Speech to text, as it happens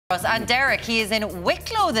And Derek, he is in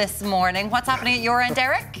Wicklow this morning. What's happening at your end,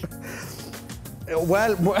 Derek?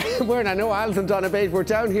 Well, I know Alison Donabate. We're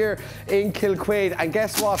down here in Kilquade, and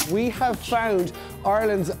guess what? We have found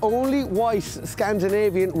Ireland's only white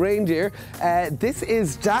Scandinavian reindeer. This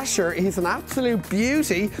is Dasher. He's an absolute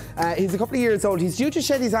beauty. He's a couple of years old. He's due to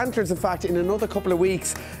shed his antlers, in fact, in another couple of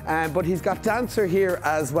weeks. But he's got Dancer here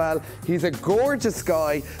as well. He's a gorgeous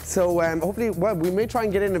guy. So hopefully, well, we may try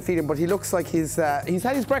and get in and feed him, but he looks like he's had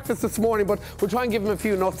his breakfast this morning, but we'll try and give him a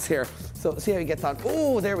few nuts here. So see how he gets on.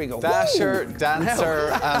 Oh, there we go. Dasher,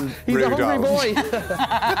 Dancer and He's Bruno. a hungry boy.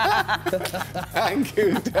 Thank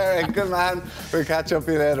you, Derek. Good man. We'll catch up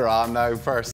with you later on now. First.